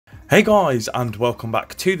Hey guys, and welcome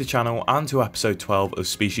back to the channel and to episode 12 of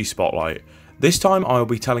Species Spotlight. This time I will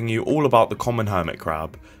be telling you all about the common hermit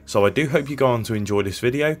crab, so I do hope you go on to enjoy this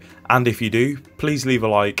video, and if you do, please leave a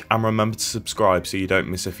like and remember to subscribe so you don't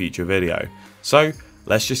miss a future video. So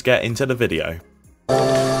let's just get into the video.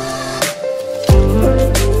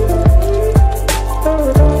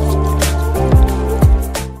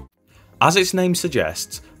 As its name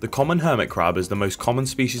suggests, the common hermit crab is the most common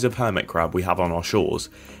species of hermit crab we have on our shores.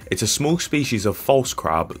 It's a small species of false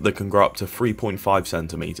crab that can grow up to 3.5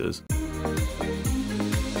 centimeters.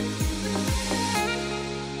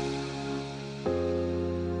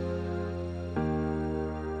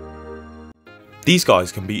 These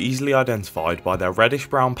guys can be easily identified by their reddish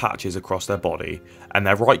brown patches across their body, and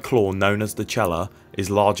their right claw, known as the chela,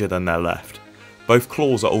 is larger than their left. Both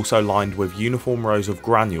claws are also lined with uniform rows of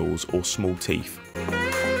granules or small teeth.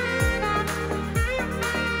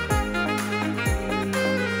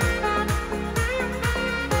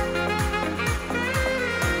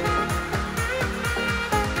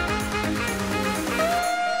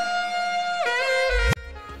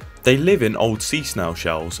 They live in old sea snail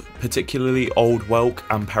shells, particularly old whelk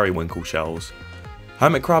and periwinkle shells.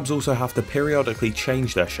 Hermit crabs also have to periodically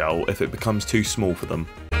change their shell if it becomes too small for them.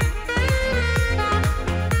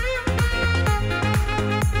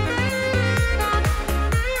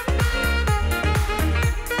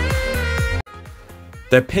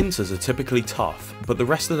 Their pincers are typically tough, but the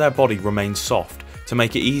rest of their body remains soft to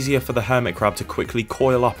make it easier for the hermit crab to quickly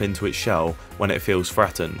coil up into its shell when it feels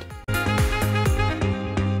threatened.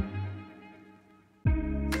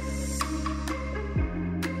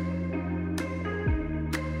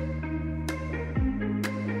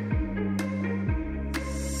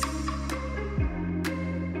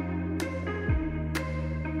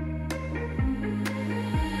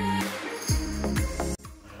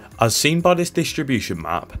 As seen by this distribution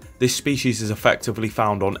map, this species is effectively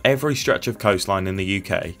found on every stretch of coastline in the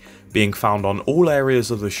UK, being found on all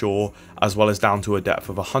areas of the shore as well as down to a depth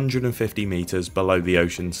of 150 metres below the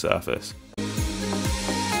ocean's surface.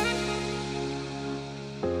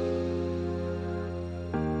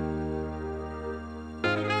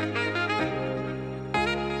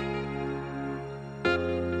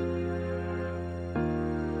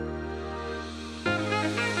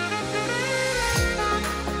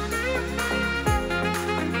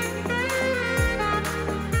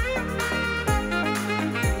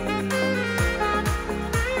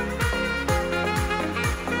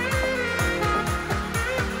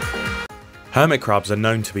 Hermit crabs are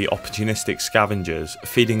known to be opportunistic scavengers,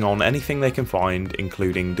 feeding on anything they can find,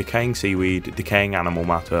 including decaying seaweed, decaying animal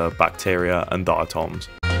matter, bacteria and diatoms.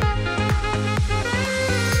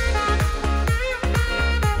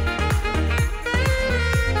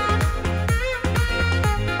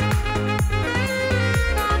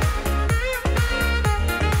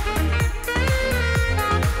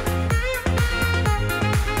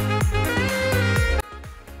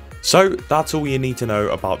 So that's all you need to know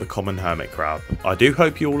about the common hermit crab. I do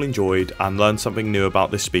hope you all enjoyed and learned something new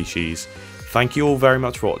about this species. Thank you all very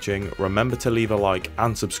much for watching, remember to leave a like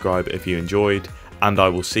and subscribe if you enjoyed, and I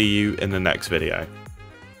will see you in the next video.